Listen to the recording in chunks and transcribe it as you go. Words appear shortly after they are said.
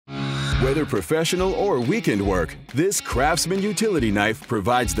Whether professional or weekend work, this CRAFTSMAN utility knife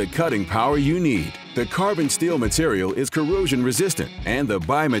provides the cutting power you need. The carbon steel material is corrosion resistant, and the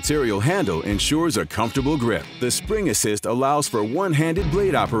bi-material handle ensures a comfortable grip. The spring assist allows for one-handed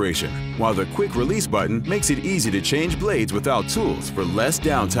blade operation, while the quick release button makes it easy to change blades without tools for less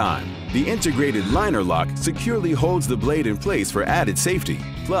downtime. The integrated liner lock securely holds the blade in place for added safety.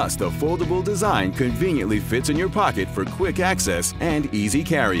 Plus, the foldable design conveniently fits in your pocket for quick access and easy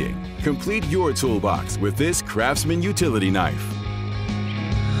carrying. Complete your toolbox with this CRAFTSMAN utility knife.